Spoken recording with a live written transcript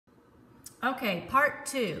Okay, part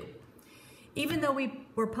 2. Even though we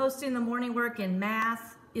were posting the morning work in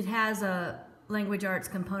math, it has a language arts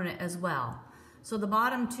component as well. So the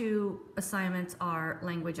bottom 2 assignments are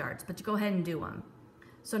language arts, but you go ahead and do them.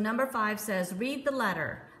 So number 5 says, read the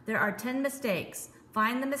letter. There are 10 mistakes.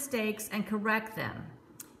 Find the mistakes and correct them.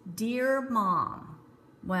 Dear Mom.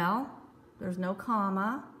 Well, there's no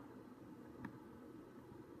comma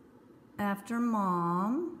after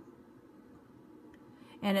mom.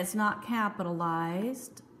 And it's not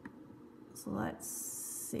capitalized. So let's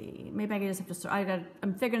see. Maybe I just have to start.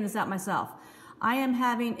 I'm figuring this out myself. I am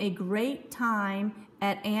having a great time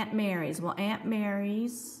at Aunt Mary's. Well, Aunt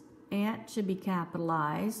Mary's, Aunt should be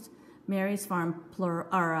capitalized. Mary's farm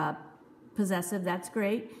possessive, that's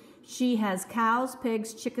great. She has cows,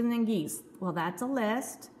 pigs, chickens, and geese. Well, that's a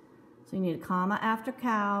list. So you need a comma after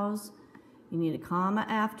cows. You need a comma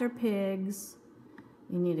after pigs.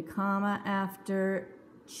 You need a comma after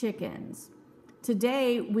chickens.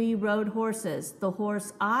 Today we rode horses. The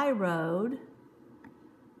horse I rode,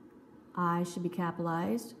 I should be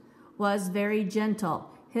capitalized, was very gentle.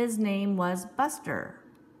 His name was Buster.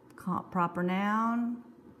 Proper noun.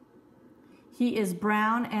 He is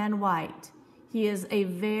brown and white. He is a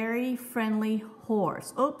very friendly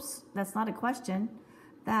horse. Oops, that's not a question.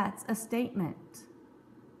 That's a statement.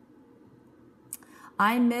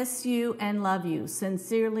 I miss you and love you.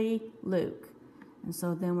 Sincerely, Luke. And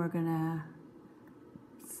so then we're gonna,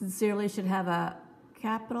 sincerely should have a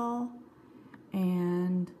capital,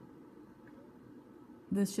 and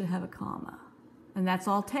this should have a comma. And that's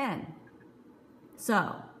all 10.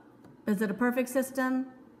 So, is it a perfect system?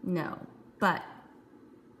 No, but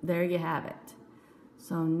there you have it.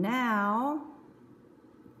 So now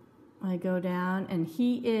I go down and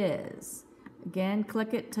he is. Again,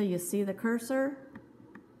 click it till you see the cursor.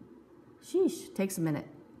 Sheesh, takes a minute.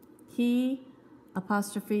 He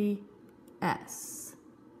apostrophe S.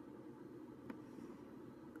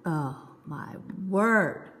 Oh my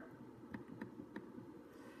word.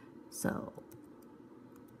 So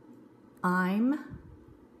I'm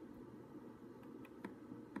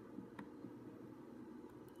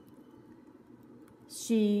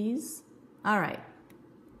she's, all right.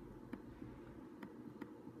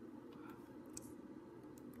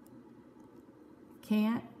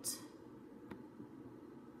 Can't,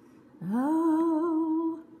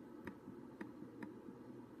 oh,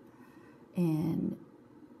 and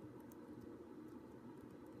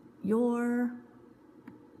your,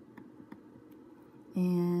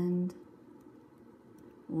 and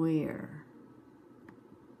we're.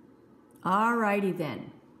 Alrighty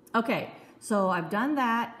then. Okay, so I've done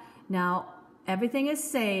that. Now everything is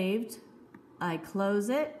saved. I close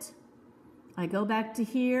it. I go back to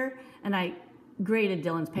here and I graded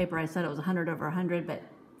Dylan's paper. I said it was 100 over 100, but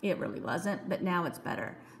it really wasn't. But now it's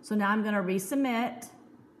better. So now I'm going to resubmit.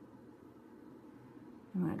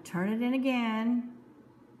 I'm going to turn it in again.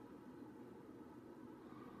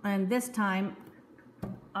 And this time,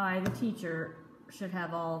 I, the teacher, should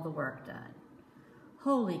have all the work done.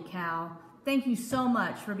 Holy cow. Thank you so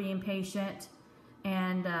much for being patient.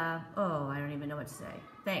 And, oh, I don't even know what to say.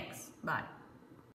 Thanks. Bye.